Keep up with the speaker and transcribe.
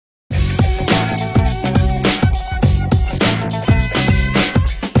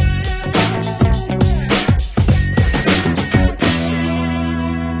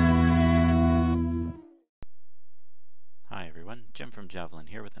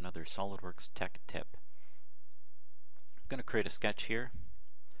another SolidWorks tech tip. I'm going to create a sketch here,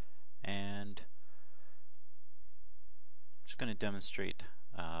 and I'm just going to demonstrate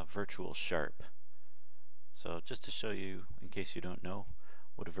virtual sharp. So just to show you, in case you don't know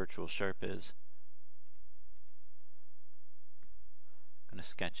what a virtual sharp is, I'm going to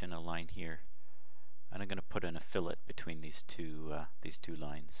sketch in a line here, and I'm going to put in a fillet between these two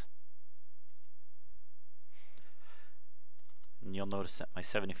lines. And you'll notice that my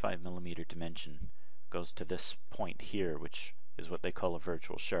 75mm dimension goes to this point here, which is what they call a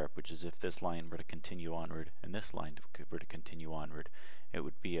virtual sharp, which is if this line were to continue onward and this line were to continue onward, it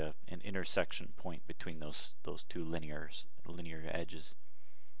would be an intersection point between those two linear edges.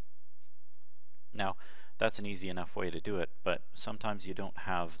 Now, that's an easy enough way to do it, but sometimes you don't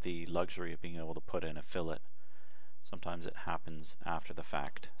have the luxury of being able to put in a fillet. Sometimes it happens after the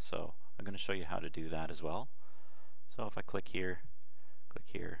fact. So I'm going to show you how to do that as well. So if I click here, I'm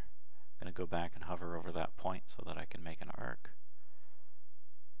going to go back and hover over that point so that I can make an arc.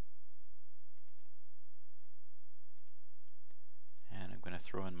 And I'm going to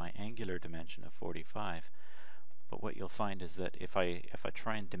throw in my angular dimension of 45. But what you'll find is that if I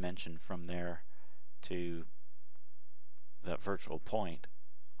try and dimension from there to that virtual point,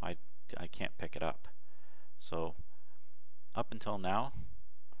 I can't pick it up. So up until now,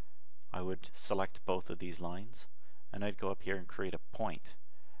 I would select both of these lines, and I'd go up here and create a point,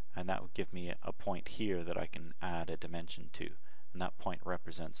 and that would give me a point here that I can add a dimension to, and that point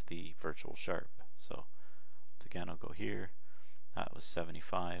represents the virtual sharp. So once again, I'll go here. That was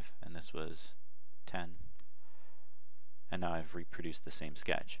 75 and this was 10, and now I've reproduced the same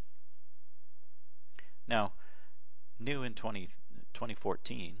sketch. Now, new in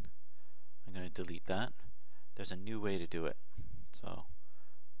 2014, I'm going to delete that. There's a new way to do it. So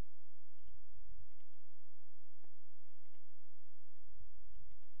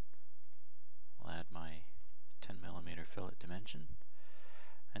I'll add my 10mm fillet dimension.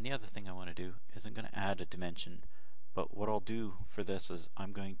 And the other thing I want to do is I'm going to add a dimension, but what I'll do for this is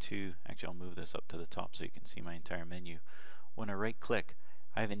I'm going to, actually I'll move this up to the top so you can see my entire menu. When I right click,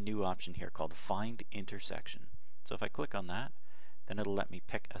 I have a new option here called Find Intersection. So if I click on that, then it'll let me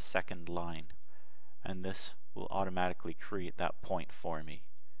pick a second line, and this will automatically create that point for me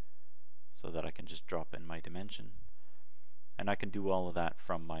so that I can just drop in my dimension. And I can do all of that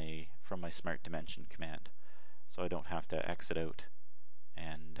from my Smart Dimension command, so I don't have to exit out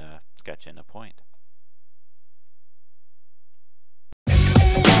and sketch in a point.